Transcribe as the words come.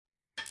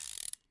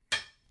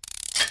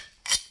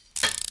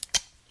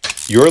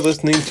You're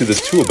listening to The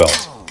Tool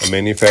Belt, a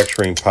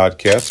manufacturing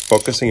podcast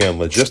focusing on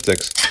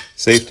logistics,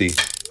 safety,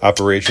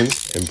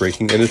 operations, and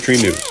breaking industry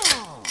news.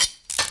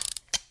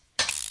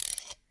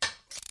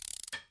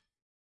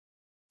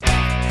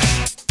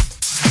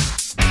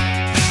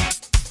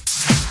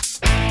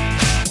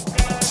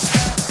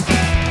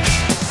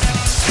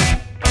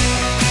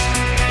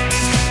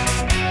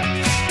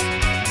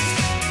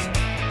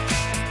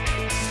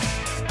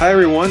 Hi,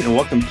 everyone, and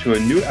welcome to a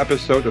new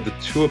episode of the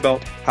Tool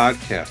Belt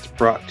podcast,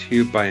 brought to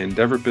you by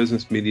Endeavor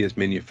Business Media's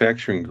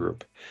Manufacturing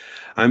Group.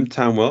 I'm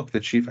Tom Wilk, the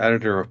Chief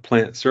Editor of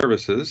Plant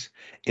Services,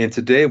 and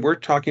today we're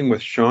talking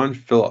with Sean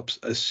Phillips,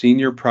 a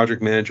Senior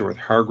Project Manager with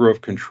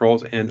Hargrove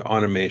Controls and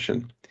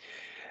Automation.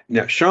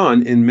 Now,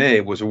 Sean, in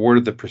May, was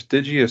awarded the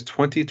prestigious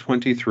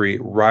 2023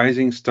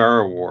 Rising Star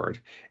Award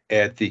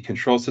at the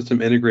Control System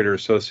Integrator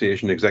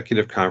Association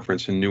Executive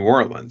Conference in New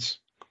Orleans.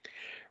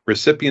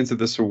 Recipients of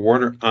this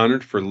award are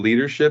honored for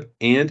leadership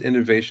and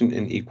innovation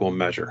in equal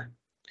measure.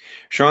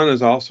 Sean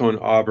is also an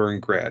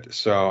Auburn grad,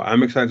 so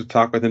I'm excited to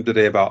talk with him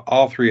today about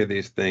all three of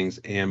these things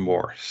and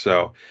more.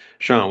 So,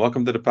 Sean,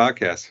 welcome to the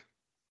podcast.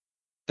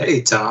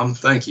 Hey, Tom.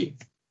 Thank you.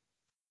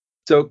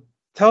 So,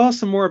 tell us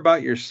some more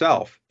about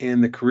yourself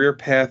and the career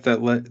path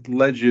that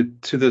led you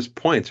to this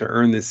point to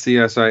earn the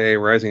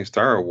CSIA Rising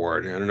Star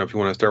Award. I don't know if you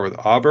want to start with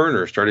Auburn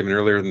or start even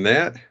earlier than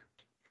that.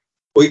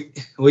 We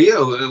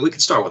can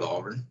start with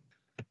Auburn.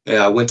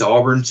 I went to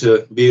Auburn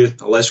to be an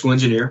electrical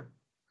engineer,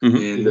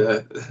 and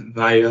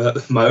my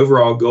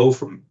overall goal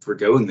for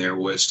going there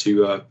was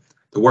to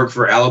work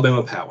for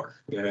Alabama Power.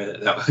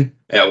 I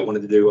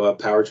wanted to do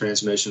power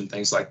transmission,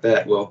 things like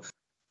that. Well,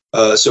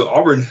 so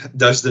Auburn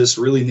does this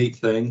really neat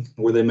thing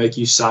where they make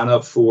you sign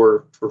up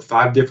for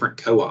 5 different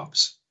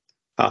co-ops.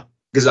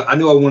 Because I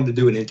knew I wanted to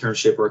do an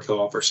internship or a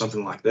co-op or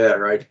something like that,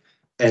 right?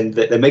 And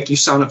they make you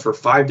sign up for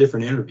 5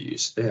 different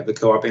interviews. They have a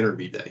co-op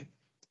interview day.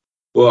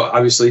 Well,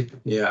 obviously,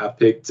 I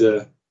picked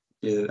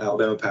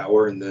Alabama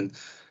Power, and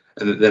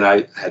then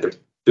I had to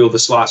fill the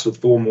slots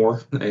with 4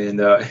 more, and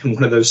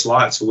one of those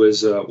slots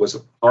was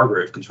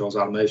Hargrove Controls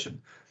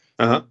Automation.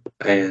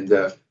 And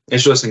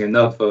interesting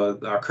enough,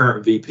 our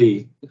current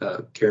VP,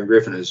 Karen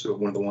Griffin, is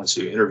one of the ones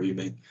who interviewed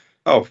me.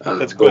 Oh,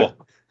 that's cool.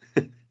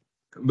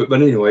 But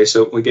anyway,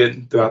 so we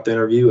get throughout the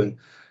interview, and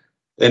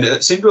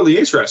it seemed really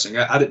interesting.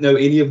 I didn't know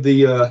any of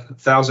the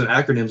 1,000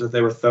 acronyms that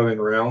they were throwing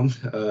around,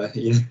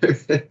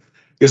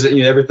 because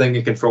everything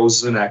in controls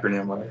is an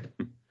acronym, right?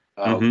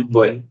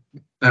 But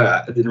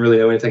I didn't really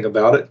know anything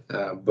about it.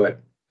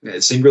 But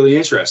it seemed really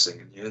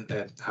interesting, and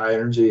had high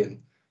energy,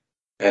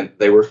 and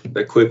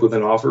they're quick with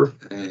an offer,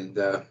 and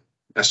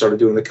I started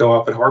doing the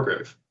co-op at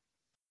Hargrove.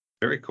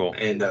 Very cool.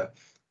 And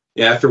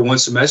after one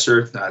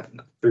semester, I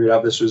figured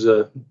out this was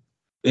an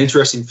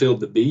interesting field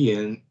to be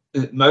in.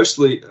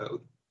 Mostly,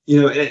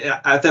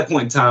 at that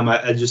point in time,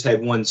 I just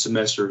had 1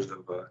 semester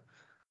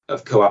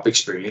of co-op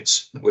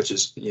experience, which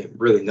is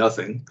really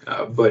nothing.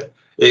 But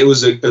it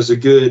was a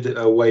good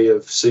way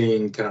of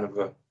seeing kind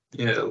of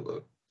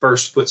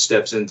first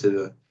footsteps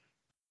into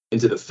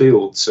the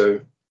field.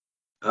 So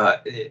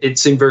it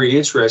seemed very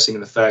interesting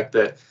in the fact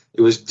that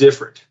it was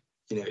different.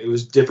 It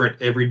was different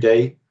every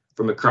day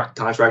from a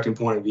contracting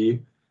point of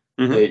view.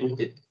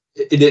 It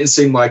didn't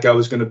seem like I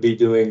was going to be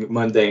doing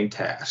mundane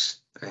tasks,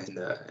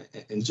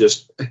 and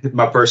just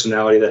my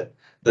personality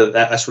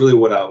that's really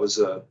what I was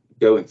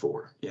going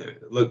for.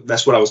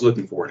 That's what I was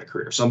looking for in a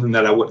career, something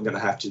that I wasn't going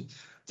to have to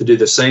do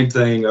the same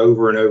thing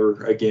over and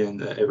over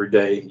again every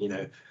day.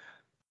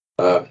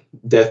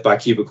 Death by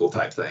cubicle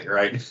type thing,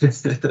 right?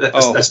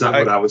 That's not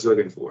what I was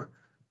looking for.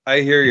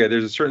 I hear you.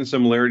 There's a certain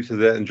similarity to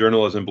that in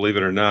journalism, believe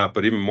it or not.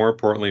 But even more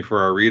importantly, for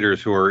our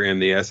readers who are in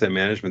the asset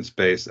management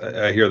space,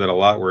 I hear that a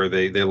lot, where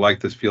they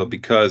like this field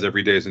because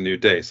every day is a new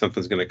day.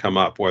 Something's going to come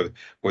up, whether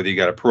you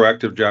got a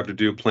proactive job to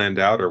do planned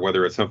out, or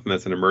whether it's something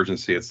that's an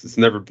emergency. It's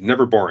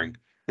never boring.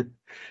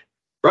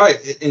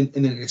 Right, and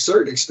to a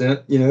certain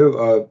extent,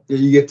 you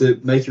get to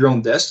make your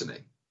own destiny.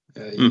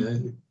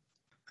 And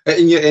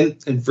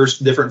for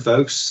different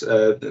folks,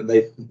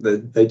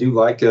 they do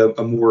like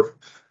a more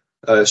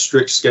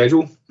strict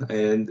schedule,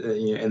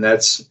 and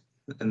that's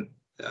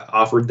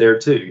offered there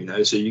too.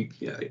 So like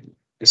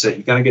I said,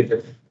 you kind of get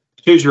to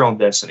choose your own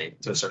destiny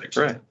to a certain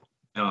extent.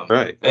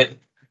 Right.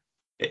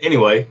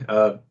 Anyway,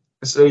 I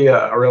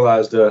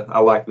realized I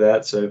liked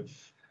that, so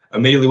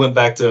immediately went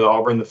back to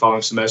Auburn the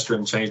following semester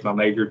and changed my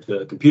major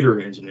to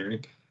computer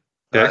engineering,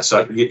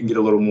 so I could get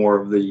a little more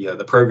of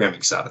the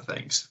programming side of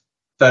things.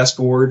 Fast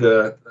forward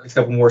a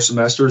couple more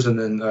semesters, and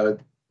then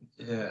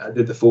I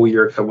did the full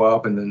year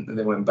co-op, and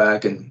then went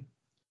back and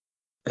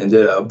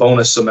did a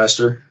bonus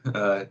semester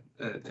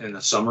in the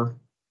summer.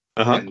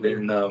 And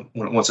then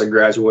once I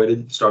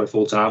graduated, started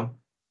full time.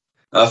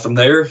 From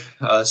there,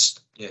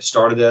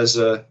 started as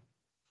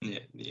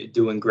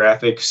doing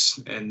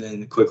graphics, and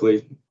then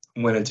quickly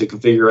went into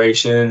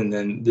configuration, and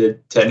then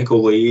did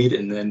technical lead,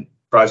 and then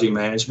project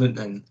management,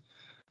 and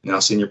now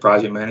senior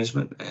project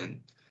management,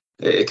 and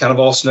it kind of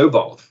all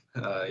snowballed,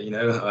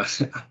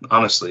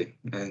 honestly.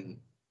 And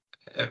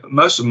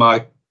most of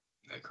my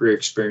career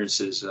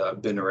experiences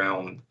been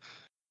around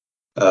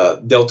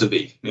Delta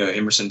V,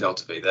 Emerson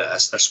Delta V.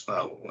 That's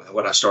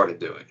what I started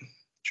doing.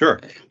 Sure.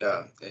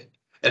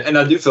 And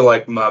I do feel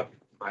like my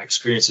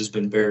experience has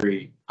been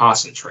very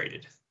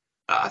concentrated.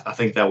 I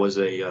think that was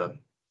a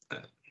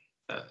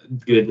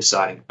good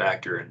deciding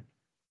factor in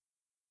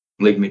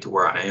leading me to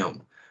where I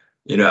am.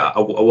 I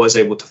was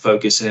able to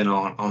focus in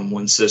on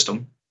one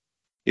system.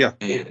 Yeah.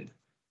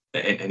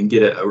 And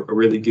get a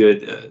really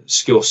good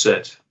skill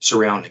set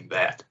surrounding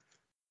that.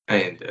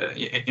 And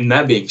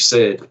that being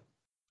said,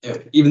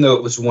 even though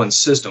it was one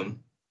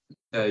system,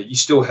 you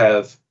still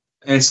have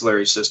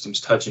ancillary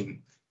systems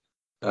touching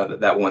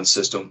that one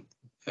system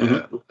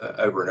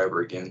over and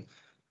over again.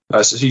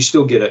 So you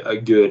still get a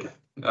good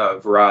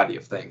variety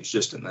of things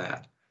just in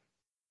that.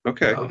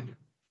 Okay.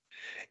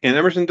 And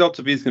Emerson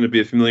Delta V is going to be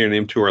a familiar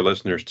name to our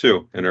listeners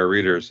too, and our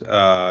readers.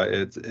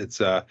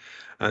 It's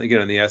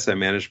again on the asset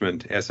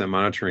management, asset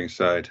monitoring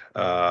side.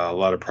 A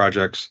lot of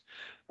projects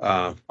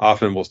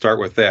often will start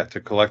with that to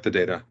collect the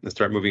data and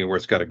start moving it where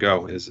it's got to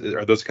go.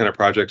 Are those kind of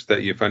projects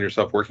that you find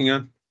yourself working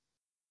on?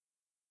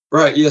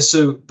 Right. Yeah.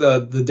 So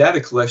the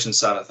data collection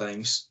side of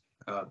things,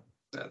 I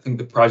think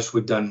the projects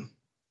we've done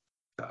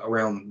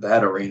around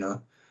that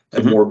arena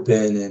have more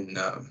been in.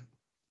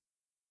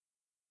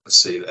 Let's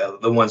see,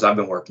 the ones I've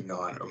been working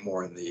on are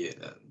more in the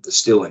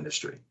steel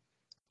industry.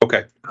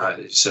 Okay.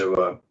 And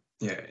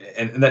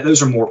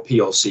those are more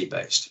PLC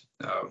based.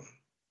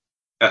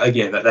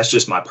 Again, that's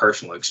just my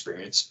personal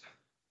experience.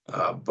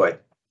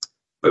 But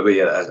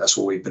yeah, that's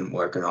what we've been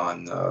working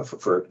on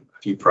for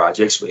a few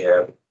projects we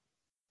have.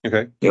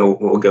 Okay.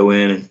 We'll go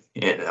in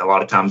and a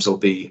lot of times there'll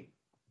be,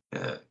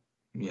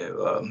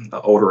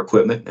 older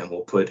equipment, and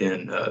we'll put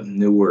in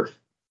newer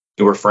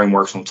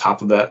frameworks on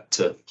top of that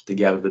to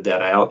gather the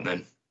data out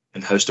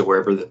and host it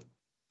wherever the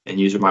end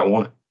user might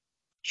want it.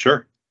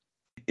 Sure.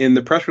 In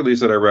the press release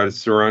that I read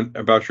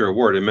about your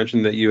award, it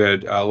mentioned that you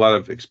had a lot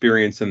of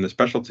experience in the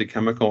specialty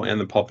chemical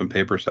and the pulp and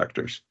paper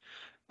sectors.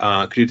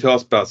 Could you tell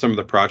us about some of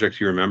the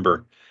projects you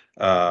remember,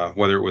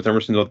 whether with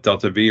Emerson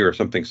Delta V or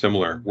something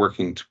similar,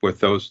 working with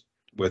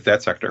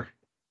that sector?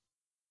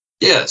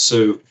 Yeah.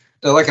 So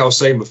like I was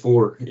saying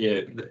before,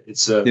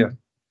 it's a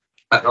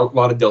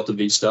lot of Delta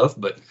V stuff,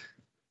 but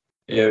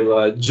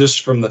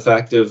just from the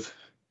fact of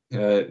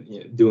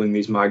doing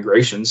these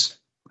migrations,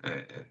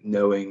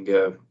 knowing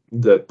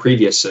the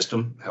previous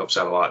system helps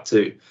out a lot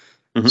too.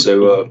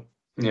 So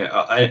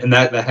and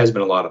that has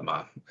been a lot of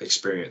my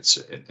experience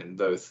in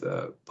both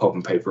pulp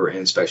and paper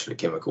and specialty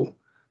chemical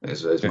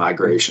as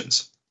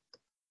migrations,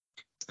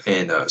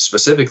 and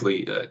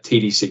specifically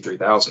TDC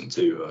 3000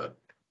 to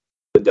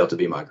the Delta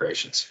V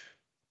migrations.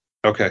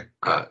 Okay.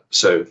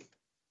 So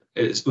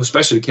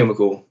especially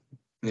chemical,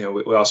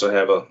 we also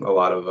have a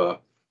lot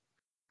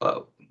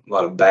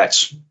of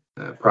batch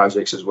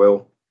projects as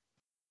well.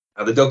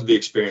 The Delta V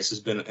experience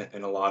has been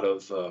in a lot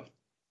of,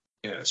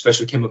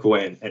 especially chemical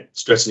and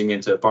stretching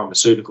into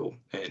pharmaceutical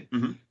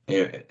and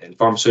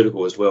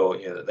pharmaceutical as well.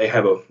 They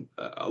have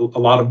a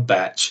lot of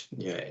batch,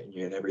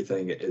 and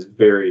everything is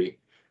very,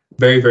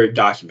 very, very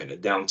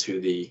documented down to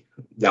the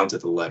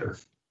letter.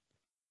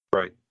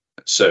 Right.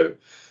 So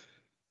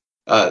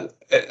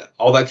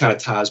all that kind of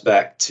ties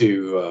back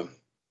to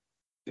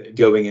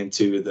going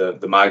into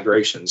the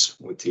migrations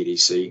with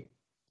TDC.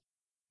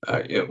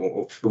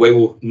 The way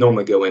we'll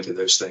normally go into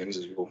those things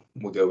is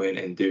we'll go in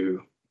and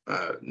do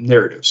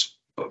narratives.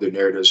 We'll do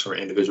narratives for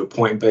an individual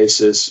point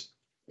basis,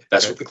 if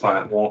that's what the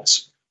client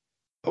wants,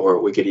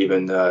 or we could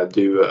even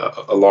do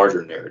a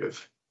larger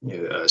narrative,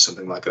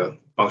 something like a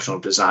functional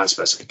design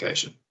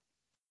specification.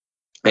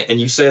 And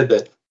you said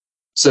that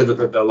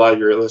a lot of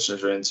your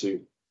listeners are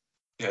into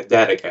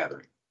data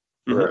gathering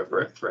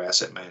for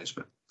asset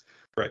management,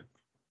 right?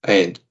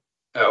 And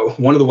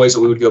one of the ways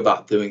that we would go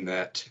about doing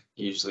that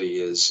usually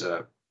is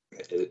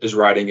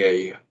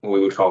writing what we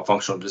would call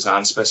functional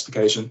design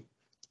specification.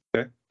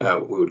 Okay.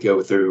 We would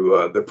go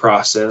through the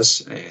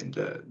process and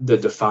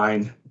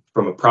define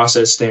from a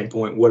process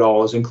standpoint what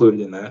all is included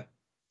in that,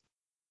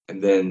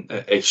 and then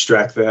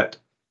extract that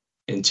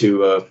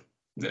into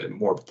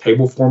more of a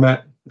table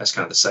format. That's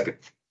kind of the second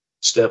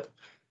step,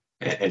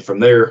 and from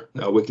there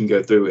we can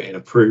go through and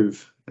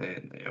approve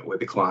with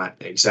the client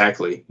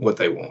exactly what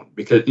they want,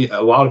 because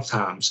a lot of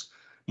times,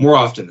 more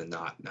often than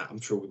not, I'm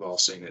sure we've all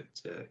seen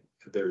it.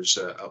 There's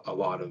a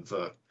lot of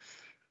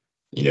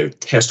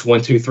test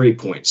 1, 2, 3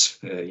 points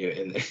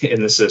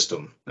in the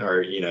system,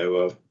 or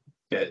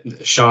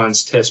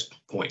Sean's test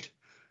point,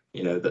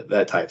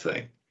 that type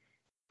thing.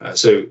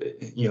 So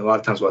a lot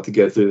of times we'll have to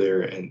go through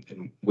there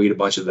and weed a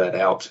bunch of that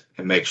out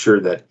and make sure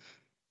that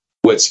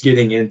what's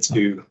getting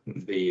into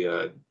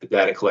the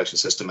data collection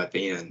system at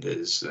the end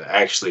is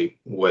actually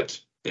what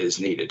is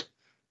needed.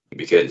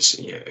 Because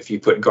if you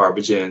put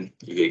garbage in,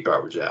 you get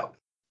garbage out.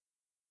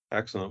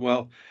 Excellent.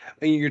 Well,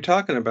 you're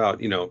talking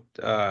about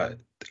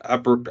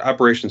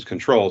operations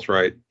controls,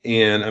 right?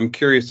 And I'm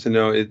curious to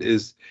know,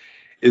 is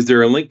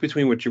there a link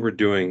between what you were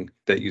doing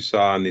that you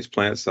saw on these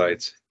plant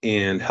sites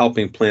and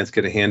helping plants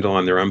get a handle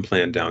on their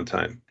unplanned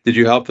downtime? Did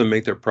you help them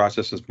make their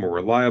processes more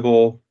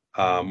reliable,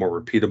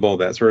 more repeatable,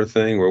 that sort of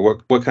thing? Or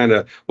what kind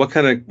of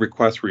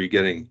requests were you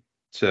getting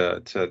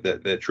to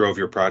that drove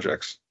your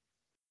projects?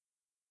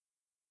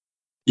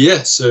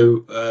 Yeah,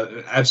 so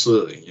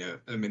absolutely.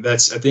 I mean,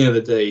 that's at the end of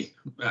the day,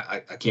 I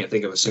can't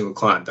think of a single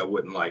client that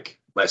wouldn't like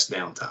less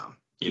downtime.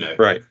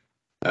 Right.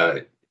 Uh,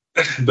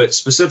 but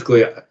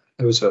specifically,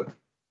 there was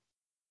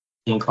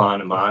one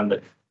client of mine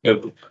that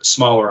a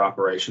smaller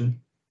operation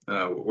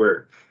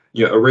where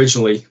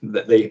originally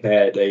that they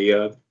had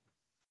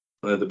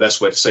the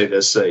best way to say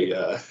this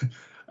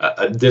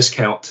a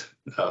discount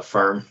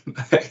firm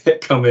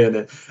come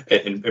in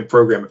and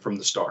program it from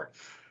the start.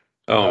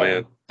 Oh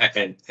man.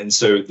 And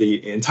so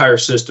the entire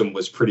system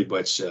was pretty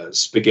much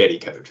spaghetti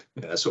code.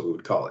 That's what we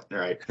would call it,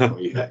 right?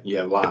 You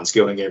have lines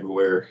going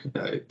everywhere,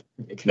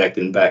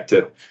 connecting back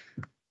to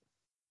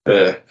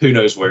who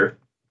knows where.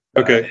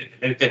 Okay.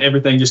 And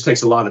everything just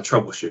takes a lot of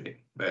troubleshooting.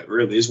 That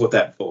really is what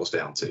that boils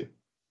down to.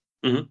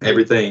 Mm-hmm.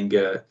 Everything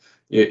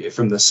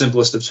from the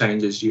simplest of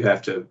changes, you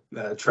have to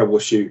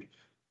troubleshoot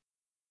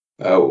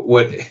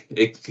what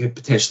it could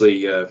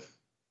potentially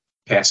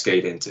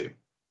cascade into.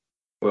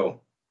 Well,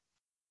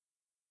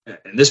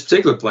 and this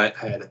particular plant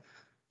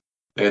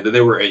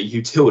they were a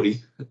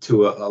utility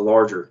to a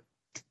larger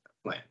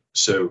plant,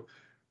 so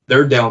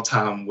their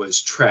downtime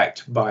was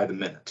tracked by the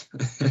minute.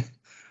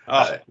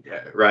 Yeah,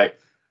 right.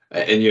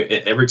 And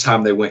every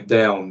time they went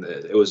down,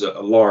 it was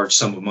a large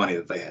sum of money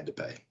that they had to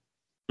pay.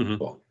 Mm-hmm.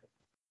 Well,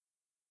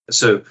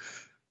 so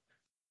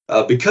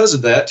because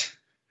of that,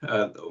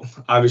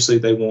 obviously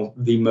they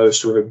want the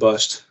most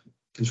robust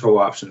control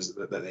options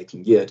that they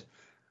can get.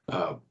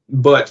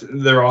 But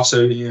they're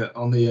also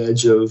on the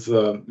edge of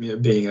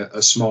being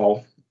a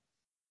small,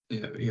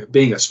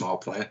 being a small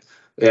plant.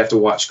 They have to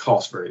watch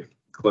costs very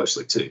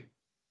closely too.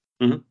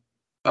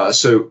 Mm-hmm.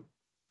 So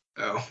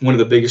one of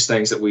the biggest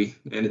things that we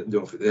ended up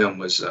doing for them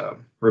was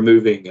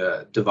removing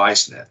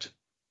DeviceNet.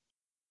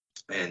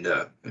 And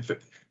if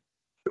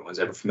anyone's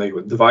ever familiar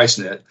with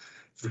DeviceNet,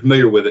 if you're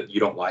familiar with it, you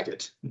don't like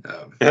it.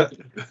 Yeah.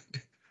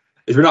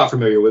 If you're not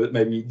familiar with it,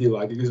 maybe you do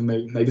like it because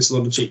maybe it's a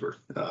little cheaper.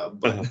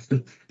 But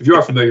if you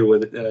are familiar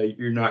with it,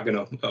 you're not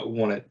going to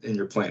want it in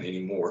your plant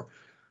anymore.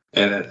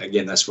 And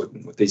again, that's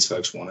what these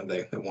folks wanted.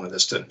 They wanted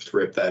us to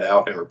rip that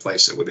out and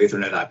replace it with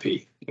Ethernet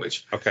IP,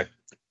 which okay.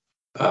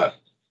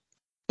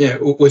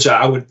 Which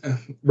I would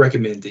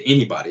recommend to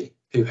anybody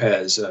who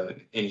has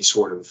any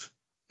sort of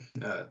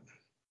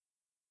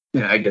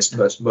I guess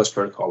bus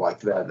protocol like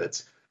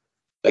that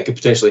could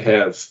potentially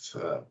have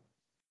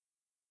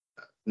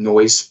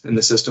noise in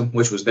the system,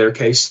 which was their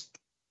case.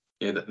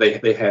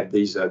 They had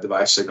these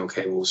device signal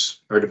cables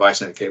or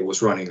DeviceNet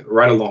cables running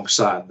right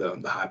alongside the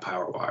high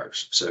power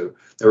wires, so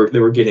they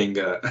were getting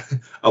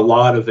a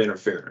lot of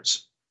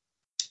interference.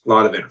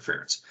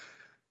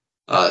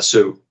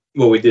 So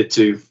what we did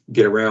to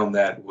get around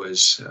that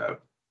was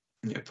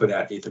put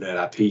out Ethernet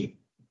IP,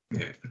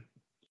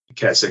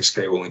 Cat6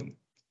 cabling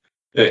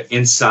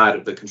inside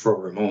of the control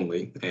room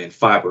only, and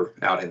fiber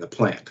out in the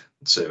plant.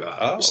 So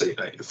obviously,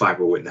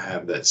 fiber wouldn't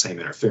have that same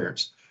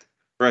interference,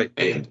 right?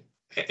 And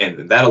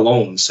that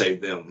alone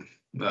saved them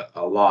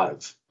a lot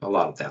of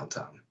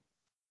downtime.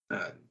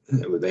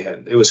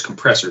 It was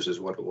compressors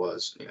is what it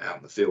was out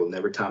in the field, and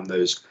every time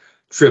those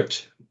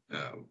tripped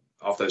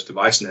off those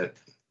DeviceNet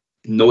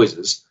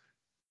noises,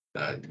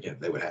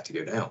 they would have to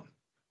go down.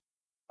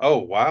 Oh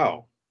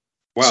wow!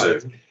 So,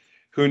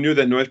 who knew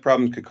that noise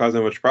problems could cause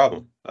that much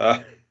problem?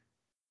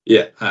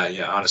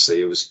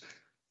 Honestly, it was,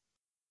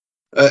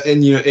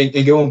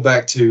 and going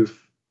back to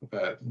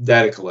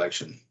data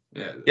collection.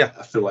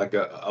 I feel like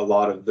a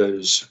lot of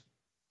those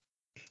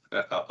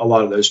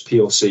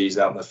PLCs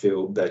out in the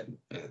field that,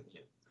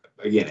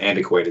 again,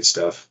 antiquated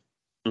stuff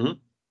mm-hmm.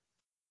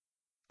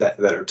 that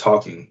are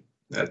talking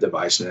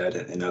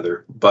DeviceNet and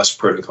other bus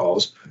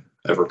protocols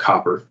over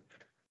copper.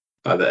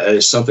 That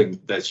is something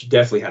that you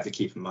definitely have to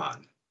keep in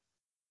mind.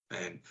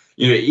 And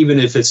even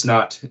if it's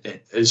not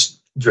as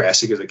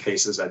drastic as a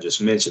case as I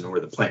just mentioned, where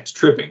the plant's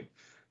tripping,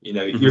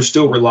 mm-hmm. you're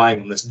still relying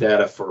on this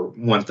data for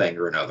one thing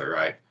or another,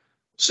 right?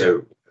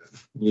 So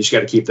you just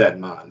got to keep that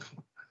in mind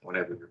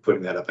whenever you're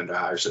putting that up into a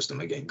higher system.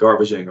 Again,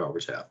 garbage in,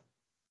 garbage out.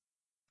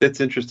 That's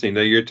interesting.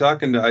 Now you're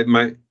talking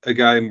to a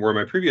guy where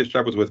my previous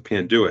job was with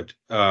Panduit,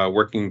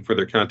 working for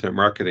their content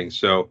marketing.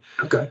 So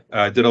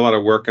I did a lot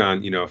of work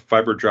on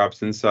fiber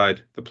drops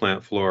inside the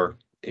plant floor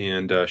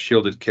and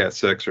shielded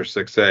Cat6 or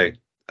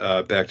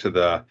 6A back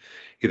to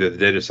either the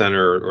data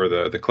center or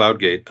the cloud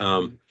gate.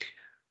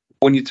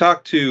 When you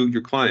talk to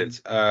your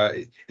clients,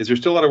 is there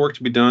still a lot of work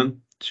to be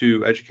done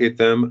to educate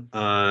them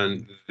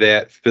on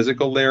that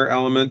physical layer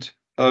element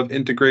of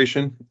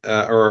integration,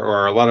 or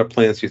are a lot of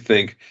plants, you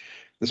think,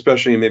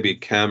 especially maybe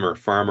chem or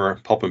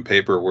pharma, pulp and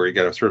paper, where you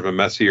got a sort of a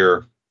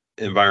messier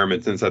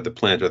environment inside the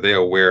plant, are they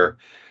aware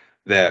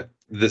that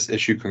this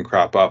issue can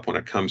crop up when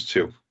it comes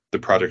to the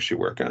projects you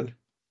work on?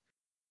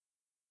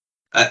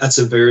 That's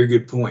a very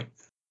good point.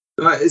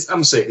 I'm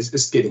gonna say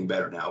it's getting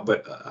better now,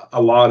 but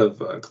a lot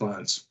of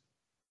clients,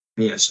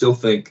 still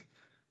think,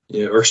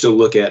 or still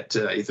look at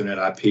Ethernet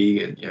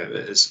IP and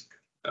as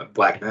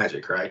black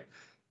magic, right?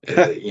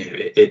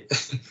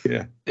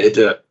 Yeah.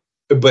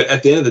 But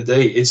at the end of the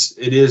day,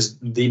 it is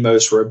the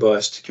most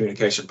robust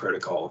communication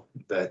protocol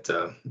that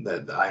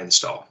I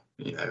install.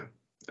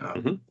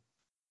 Mhm.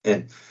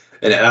 And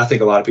I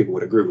think a lot of people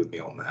would agree with me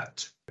on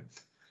that.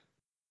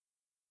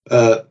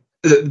 But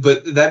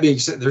that being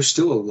said, there's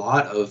still a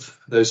lot of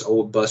those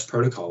old bus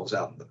protocols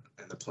out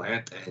in the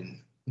plant,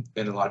 and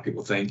a lot of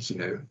people think,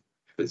 if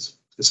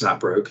it's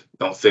not broke,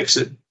 don't fix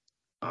it.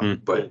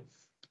 But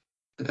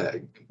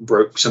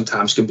broke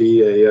sometimes can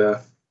be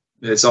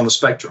it's on the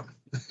spectrum.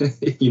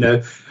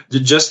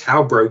 Just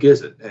how broke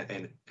is it,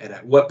 and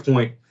at what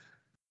point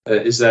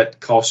is that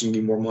costing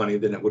you more money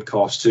than it would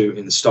cost to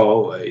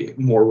install a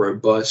more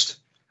robust,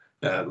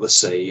 let's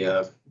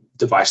say,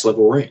 device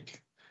level ring,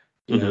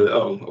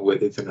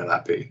 with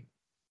Ethernet IP.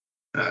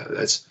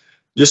 That's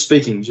just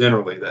speaking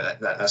generally.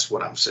 That's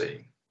what I'm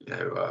seeing.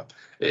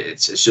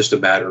 It's just a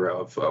matter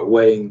of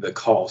weighing the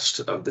cost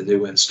of the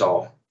new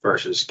install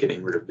versus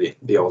getting rid of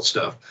the old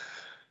stuff,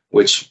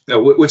 which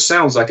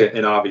sounds like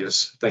an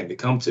obvious thing to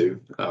come to,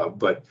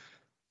 but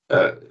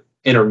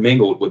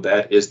intermingled with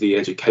that is the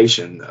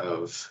education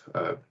of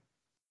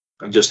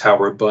just how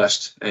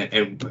robust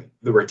and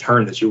the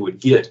return that you would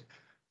get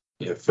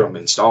from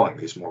installing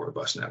these more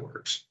robust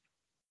networks.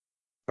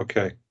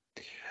 Okay.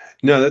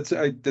 No, that's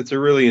a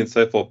really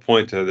insightful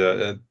point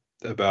to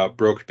about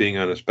broke being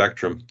on a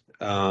spectrum.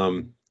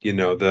 The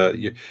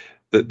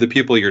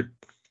people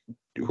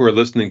who are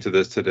listening to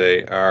this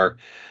today are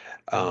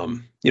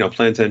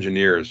plant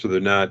engineers, so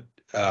they're not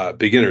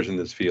beginners in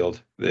this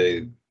field.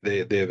 They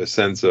have a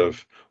sense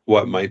of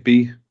what might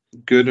be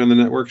good on the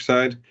network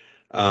side,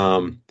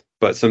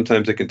 but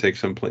sometimes it can take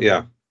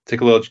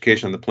take a little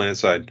education on the plant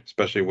side,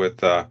 especially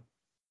with not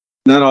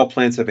all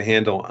plants have a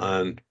handle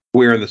on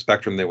where in the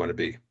spectrum they want to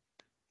be.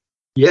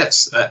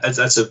 Yes,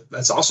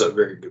 that's also a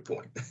very good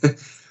point,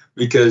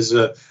 because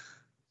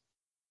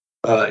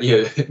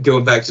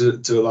going back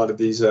to a lot of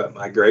these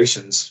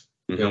migrations,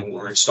 when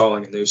we're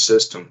installing a new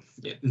system,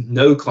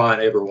 no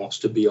client ever wants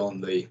to be on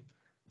the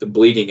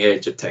bleeding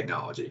edge of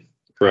technology.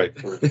 Right.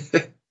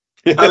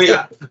 I mean,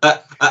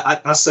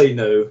 I say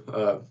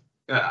no.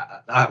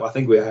 I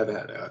think we have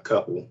had a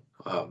couple,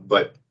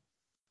 but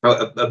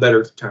a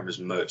better term is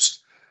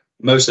most.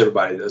 Most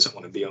everybody doesn't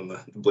want to be on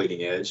the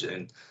bleeding edge,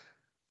 and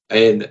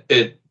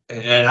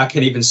I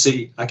can't even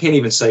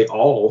say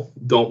all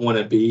don't want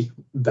to be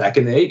back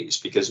in the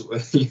 80s, because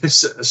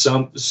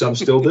some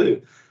still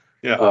do.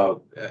 Yeah.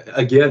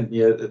 Again,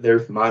 their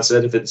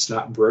mindset, if it's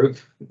not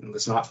broke,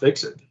 let's not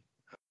fix it.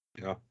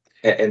 Yeah.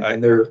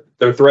 And their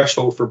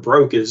threshold for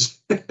broke is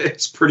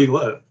it's pretty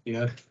low.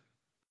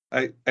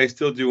 I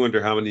still do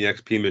wonder how many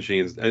XP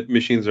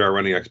machines are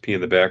running XP in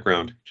the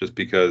background, just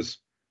because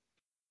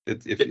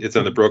it's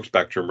on the broke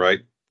spectrum, right?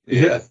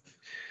 Yeah.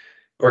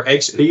 Or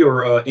XP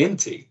or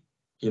NT,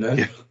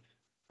 Yeah.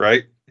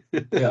 Right.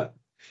 Yeah.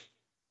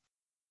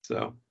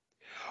 So,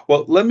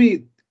 well, let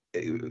me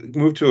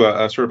move to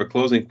a sort of a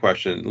closing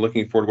question.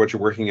 Looking forward to what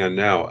you're working on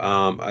now.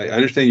 I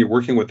understand you're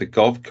working with the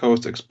Gulf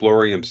Coast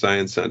Explorium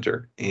Science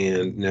Center,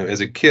 and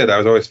as a kid, I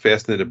was always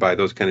fascinated by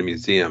those kind of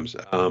museums.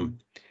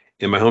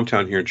 In my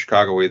hometown here in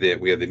Chicago, we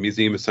have the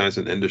Museum of Science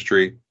and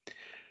Industry.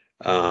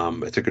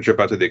 I took a trip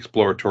out to the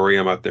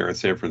Exploratorium out there in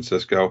San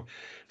Francisco.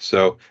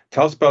 So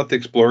tell us about the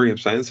Explorium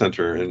Science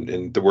Center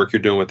and the work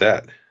you're doing with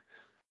that.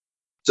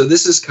 So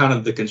this is kind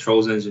of the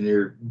controls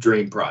engineer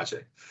dream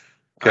project.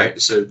 Okay. All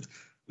right, so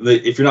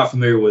if you're not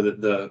familiar with it,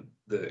 the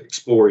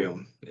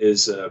Explorium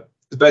is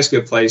basically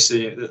a place.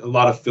 A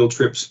lot of field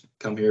trips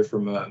come here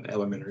from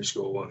elementary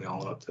school and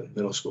all up to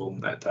middle school,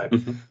 that type.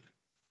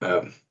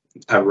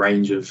 A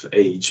range of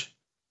age.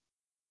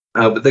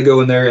 But they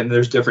go in there, and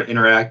there's different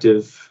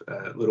interactive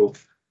little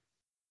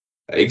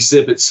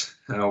exhibits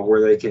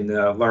where they can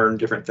learn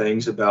different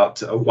things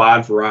about a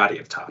wide variety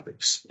of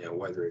topics.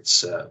 Whether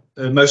it's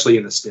mostly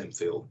in the STEM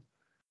field.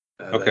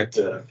 Okay.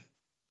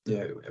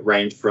 That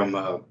range from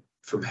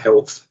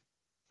health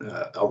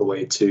all the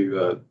way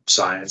to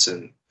science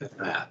and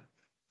math.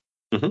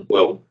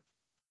 Well,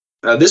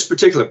 this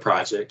particular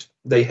project,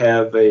 they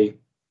have a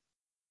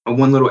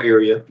one little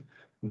area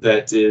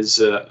that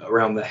is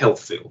around the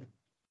health field,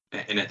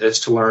 and it's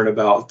to learn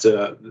about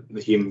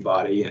the human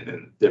body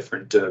and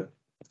different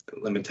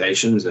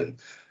limitations and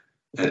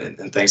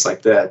things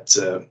like that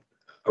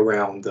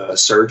around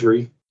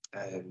surgery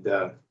and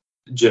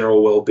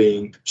general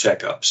well-being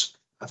checkups.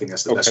 I think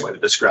that's the best way to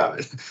describe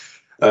it.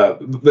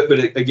 But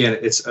again,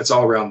 it's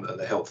all around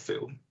the health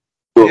field.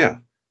 Yeah.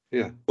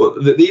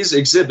 Well, these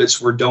exhibits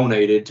were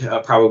donated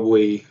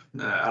probably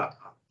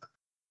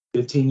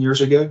 15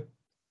 years ago.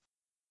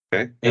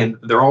 Okay. And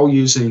they're all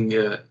using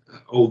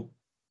old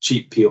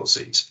cheap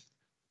PLCs,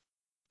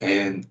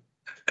 and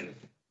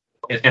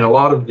a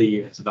lot of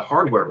the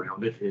hardware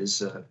around it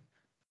has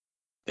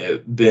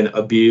been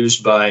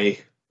abused by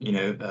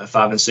 5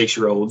 and 6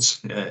 year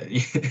olds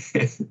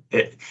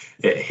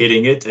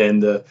hitting it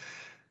and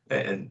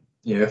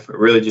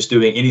really just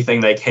doing anything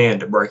they can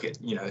to break it.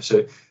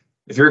 So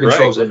if you're a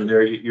controls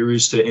engineer, you're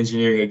used to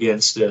engineering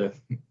against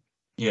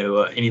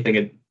anything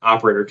an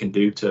operator can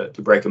do to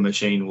break a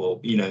machine.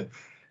 Well,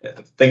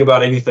 think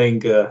about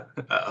anything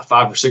a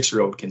 5 or 6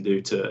 year old can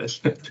do to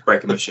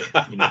break a machine.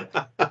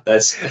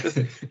 That's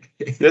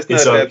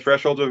not a bad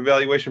threshold of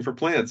evaluation for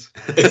plants.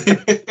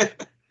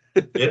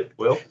 Yeah,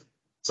 well,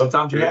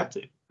 sometimes you have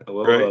to.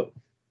 Well, right.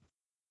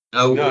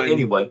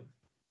 Anyway,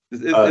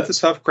 it's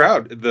a tough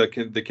crowd. The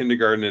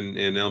kindergarten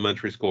and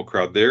elementary school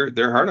crowd.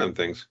 They're hard on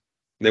things.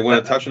 They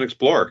want to touch and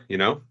explore.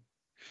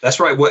 That's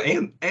right. Well,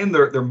 and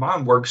their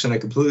mind works in a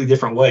completely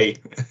different way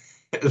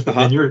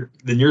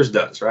than yours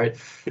does, right?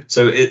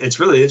 So it's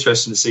really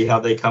interesting to see how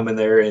they come in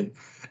there and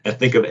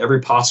think of every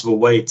possible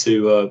way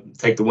to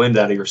take the wind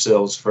out of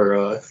yourselves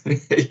for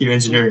you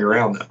engineering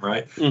around them,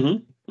 right?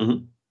 Mm-hmm.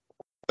 Mm-hmm.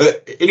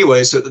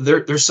 Anyway, so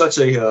there's such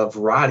a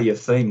variety of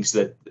things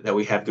that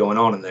we have going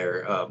on in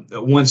there.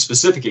 One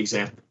specific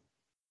example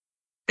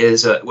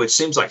is which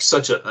seems like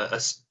such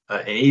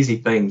an easy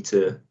thing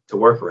to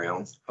work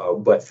around,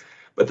 but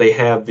they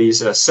have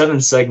these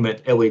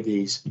 7-segment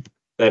LEDs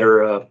that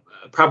are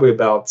probably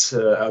about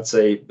I'd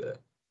say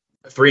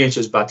 3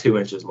 inches by 2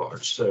 inches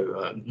large.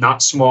 So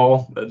not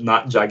small, but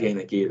not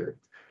gigantic either.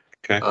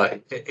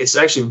 Okay. It's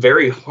actually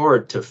very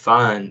hard to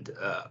find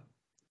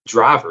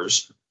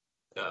drivers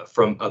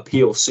from a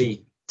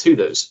PLC to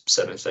those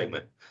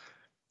 7-segment,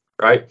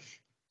 right?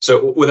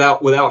 So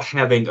without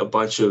having a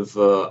bunch of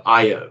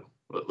I/O,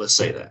 let's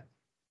say that.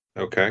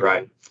 Okay.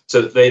 Right.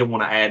 So they don't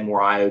want to add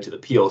more I/O to the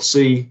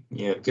PLC,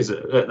 because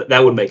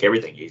that would make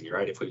everything easy,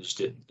 right? If we just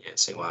did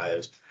single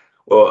I/Os.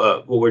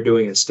 Well, what we're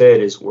doing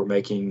instead is we're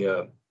making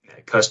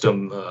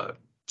custom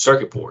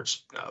circuit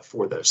boards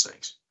for those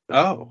things.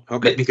 Oh,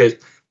 okay. Because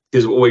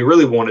what we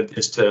really wanted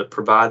is to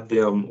provide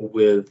them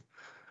with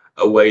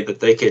a way that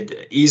they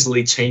could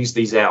easily change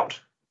these out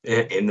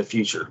in the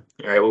future.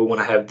 All right, we want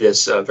to have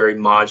this very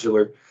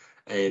modular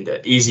and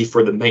easy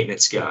for the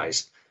maintenance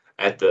guys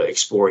at the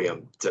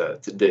Explorium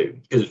to do.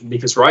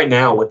 Because right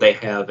now what they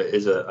have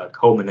is a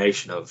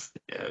culmination of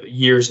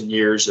years and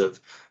years of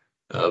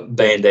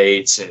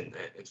Band-Aids and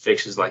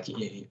fixes like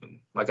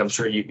I'm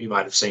sure you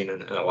might have seen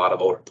in a lot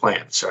of older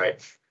plants, right?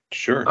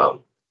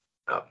 Sure.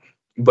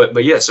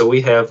 But yeah, so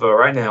we have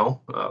right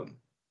now,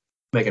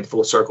 making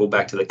full circle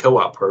back to the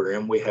co-op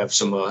program, we have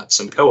some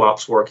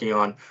co-ops working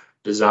on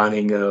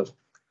designing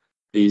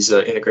these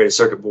integrated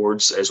circuit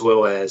boards, as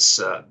well as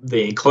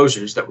the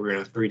enclosures that we're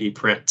going to 3D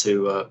print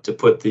to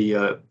put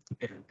the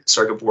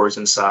circuit boards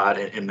inside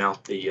and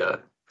mount the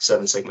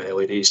 7-segment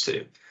LEDs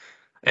to,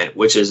 and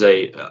which is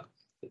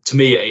to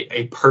me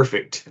a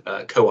perfect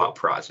co-op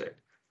project.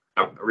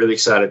 I'm really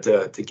excited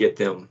to get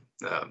them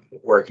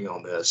working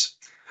on this.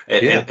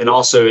 And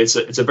also it's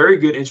a very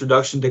good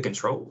introduction to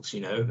controls. I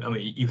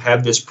mean, you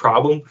have this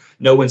problem.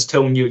 No one's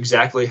telling you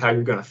exactly how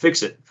you're going to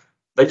fix it.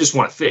 They just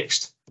want it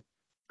fixed,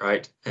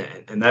 right?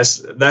 And that's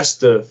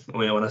the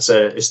when I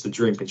say it's the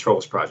Dream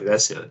Controls project,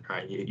 that's it,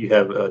 right? You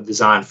have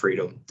design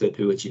freedom to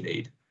do what you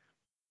need.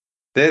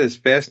 That is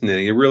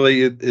fascinating.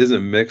 It is a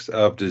mix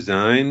of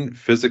design,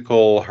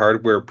 physical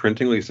hardware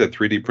printing, like you said,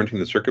 3D printing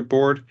the circuit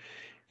board,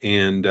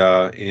 and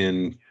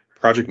in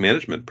project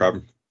management,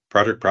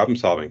 project problem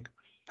solving.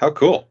 How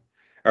cool.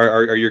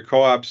 Are your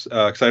co-ops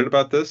excited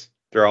about this?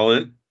 They're all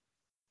in?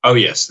 Oh,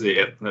 yes.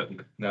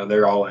 No,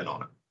 they're all in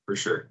on it, for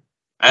sure.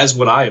 As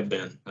would I have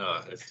been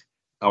if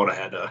I would have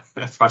had a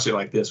project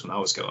like this when I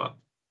was co-op.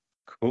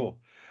 Cool.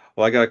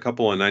 Well, I got a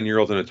couple of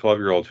 9-year-olds and a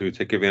 12-year-old who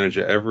take advantage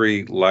of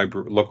every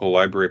local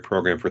library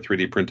program for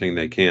 3D printing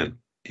they can.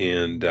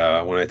 And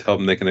when I tell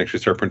them they can actually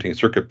start printing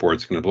circuit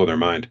boards, it's going to blow their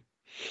mind.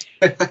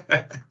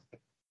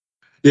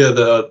 Yeah,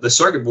 the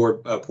circuit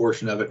board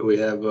portion of it, we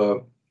have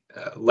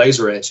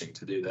laser etching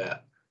to do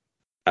that.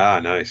 Ah,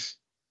 nice.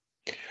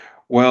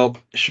 Well,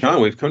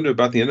 Sean, we've come to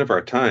about the end of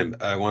our time.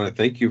 I want to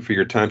thank you for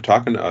your time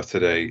talking to us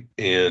today.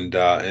 And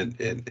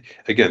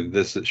again,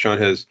 Sean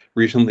has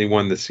recently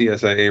won the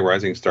CSIA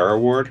Rising Star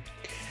Award,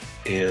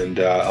 and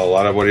a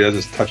lot of what he does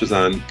is touches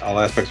on all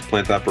aspects of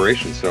plant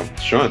operations. So,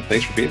 Sean,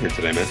 thanks for being here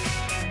today, man.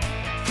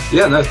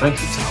 Yeah, no, thank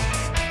you,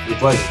 Tom. Your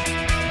pleasure.